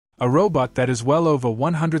A robot that is well over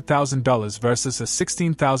 $100,000 versus a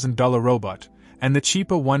 $16,000 robot, and the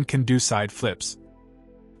cheaper one can do side flips.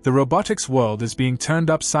 The robotics world is being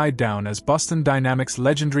turned upside down as Boston Dynamics'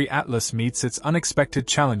 legendary Atlas meets its unexpected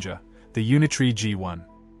challenger, the Unitree G1.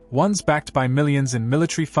 One's backed by millions in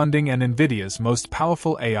military funding and NVIDIA's most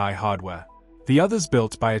powerful AI hardware. The other's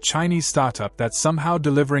built by a Chinese startup that's somehow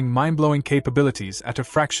delivering mind-blowing capabilities at a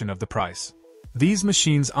fraction of the price. These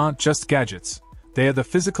machines aren't just gadgets, they are the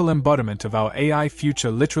physical embodiment of our AI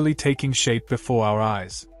future literally taking shape before our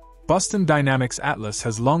eyes. Boston Dynamics' Atlas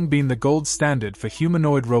has long been the gold standard for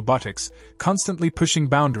humanoid robotics, constantly pushing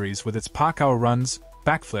boundaries with its parkour runs,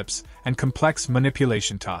 backflips, and complex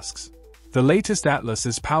manipulation tasks. The latest Atlas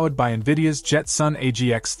is powered by NVIDIA's Jetson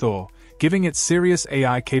AGX Thor, giving it serious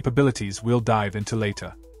AI capabilities we'll dive into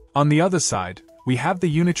later. On the other side, we have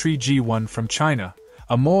the Unitree G1 from China,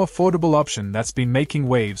 a more affordable option that's been making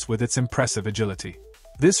waves with its impressive agility.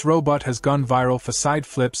 This robot has gone viral for side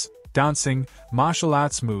flips, dancing, martial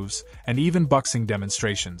arts moves, and even boxing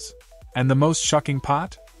demonstrations. And the most shocking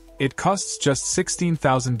part? It costs just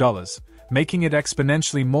 $16,000, making it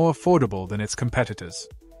exponentially more affordable than its competitors.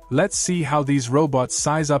 Let's see how these robots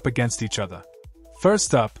size up against each other.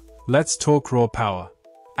 First up, let's talk raw power.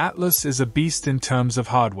 Atlas is a beast in terms of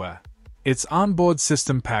hardware. Its onboard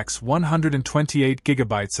system packs 128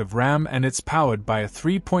 GB of RAM and it's powered by a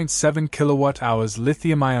 3.7 kWh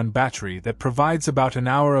lithium-ion battery that provides about an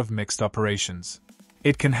hour of mixed operations.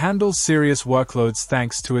 It can handle serious workloads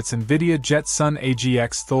thanks to its NVIDIA Jetson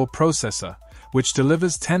AGX Thor processor, which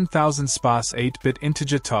delivers 10,000 sparse 8-bit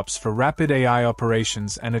integer tops for rapid AI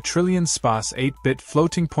operations and a trillion sparse 8-bit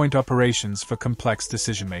floating-point operations for complex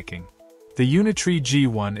decision-making. The Unitree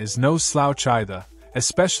G1 is no slouch either,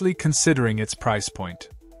 especially considering its price point.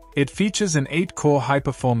 It features an 8-core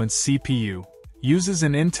high-performance CPU, uses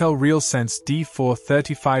an Intel RealSense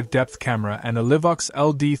D435 depth camera and a Livox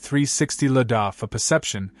LD360 LiDAR for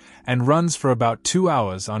perception, and runs for about 2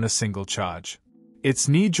 hours on a single charge. Its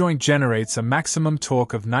knee joint generates a maximum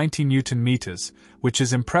torque of 90 Nm, which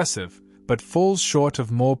is impressive, but falls short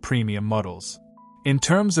of more premium models. In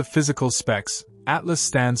terms of physical specs, Atlas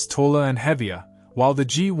stands taller and heavier, while the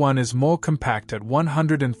G1 is more compact at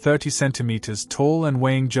 130 cm tall and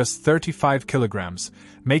weighing just 35 kg,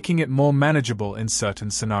 making it more manageable in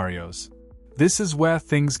certain scenarios. This is where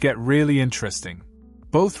things get really interesting.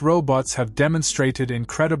 Both robots have demonstrated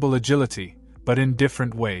incredible agility, but in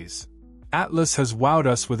different ways. Atlas has wowed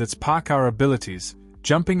us with its parkour abilities,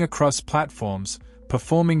 jumping across platforms,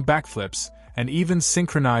 performing backflips, and even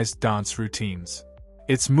synchronized dance routines.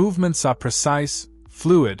 Its movements are precise,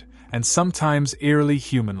 fluid, and sometimes eerily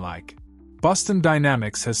human-like. Boston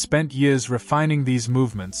Dynamics has spent years refining these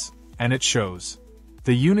movements, and it shows.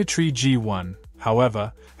 The Unitree G1,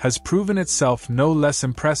 however, has proven itself no less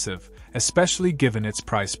impressive, especially given its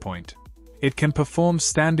price point. It can perform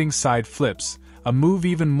standing side flips, a move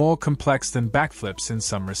even more complex than backflips in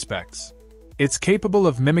some respects. It's capable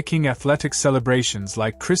of mimicking athletic celebrations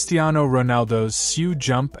like Cristiano Ronaldo's Sioux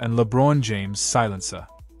jump and LeBron James' silencer.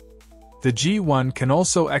 The G1 can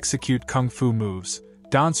also execute kung fu moves,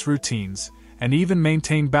 dance routines, and even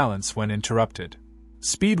maintain balance when interrupted.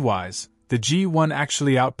 Speed-wise, the G1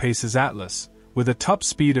 actually outpaces Atlas, with a top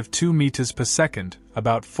speed of 2 meters per second,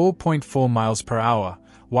 about 4.4 miles per hour,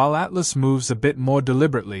 while Atlas moves a bit more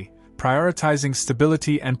deliberately, prioritizing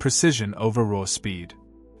stability and precision over raw speed.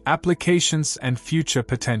 Applications and future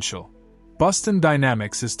potential. Boston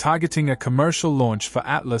Dynamics is targeting a commercial launch for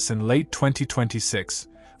Atlas in late 2026,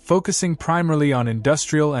 focusing primarily on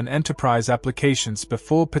industrial and enterprise applications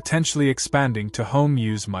before potentially expanding to home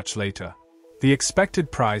use much later. The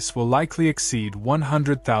expected price will likely exceed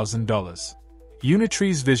 $100,000.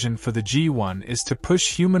 Unitree's vision for the G1 is to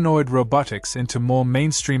push humanoid robotics into more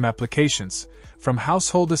mainstream applications, from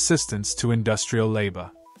household assistants to industrial labor.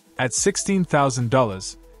 At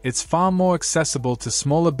 $16,000, it's far more accessible to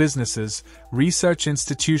smaller businesses, research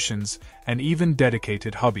institutions, and even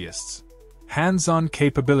dedicated hobbyists. Hands-on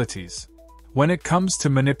capabilities. When it comes to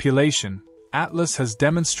manipulation, Atlas has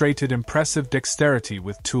demonstrated impressive dexterity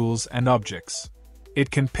with tools and objects.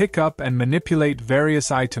 It can pick up and manipulate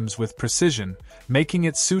various items with precision, making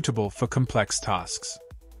it suitable for complex tasks.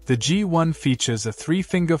 The G1 features a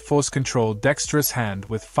 3-finger force-controlled dexterous hand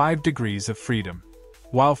with 5 degrees of freedom.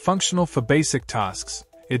 While functional for basic tasks,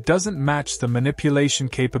 it doesn't match the manipulation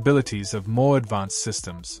capabilities of more advanced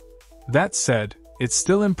systems. That said, it's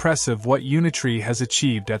still impressive what Unitree has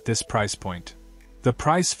achieved at this price point. The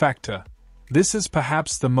price factor. This is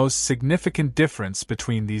perhaps the most significant difference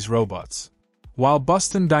between these robots. While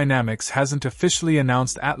Boston Dynamics hasn't officially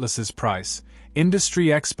announced Atlas's price,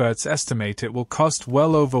 Industry experts estimate it will cost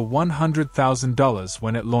well over $100,000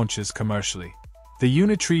 when it launches commercially. The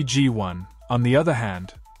Unitree G1, on the other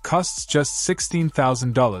hand, costs just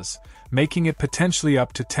 $16,000, making it potentially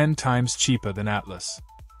up to 10 times cheaper than Atlas.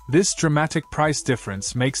 This dramatic price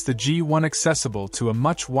difference makes the G1 accessible to a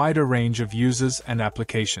much wider range of users and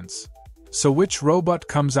applications. So which robot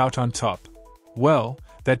comes out on top? Well,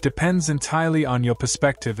 that depends entirely on your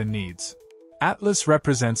perspective and needs. Atlas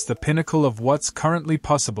represents the pinnacle of what's currently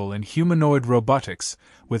possible in humanoid robotics,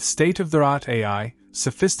 with state-of-the-art AI,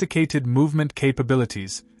 sophisticated movement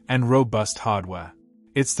capabilities, and robust hardware.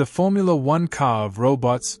 It's the Formula One car of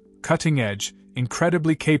robots, cutting-edge,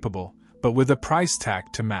 incredibly capable, but with a price tag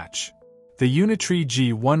to match. The Unitree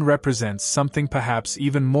G1 represents something perhaps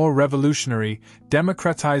even more revolutionary: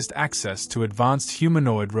 democratized access to advanced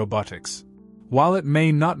humanoid robotics. While it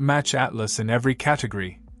may not match Atlas in every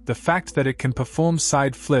category, the fact that it can perform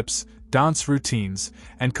side flips, dance routines,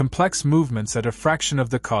 and complex movements at a fraction of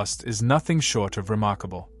the cost is nothing short of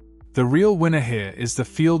remarkable. The real winner here is the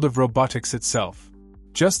field of robotics itself.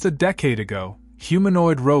 Just a decade ago,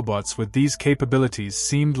 humanoid robots with these capabilities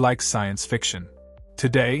seemed like science fiction.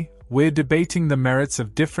 Today, we're debating the merits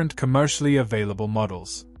of different commercially available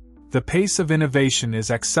models. The pace of innovation is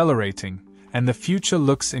accelerating, and the future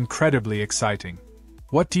looks incredibly exciting.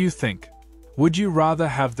 What do you think? Would you rather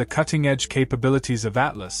have the cutting-edge capabilities of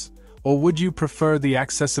Atlas, or would you prefer the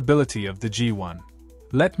accessibility of the G1?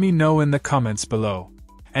 Let me know in the comments below.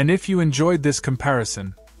 And if you enjoyed this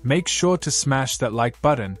comparison, make sure to smash that like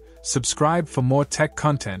button, subscribe for more tech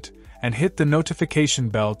content, and hit the notification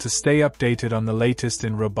bell to stay updated on the latest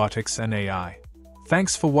in robotics and AI.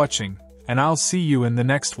 Thanks for watching, and I'll see you in the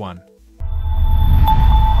next one.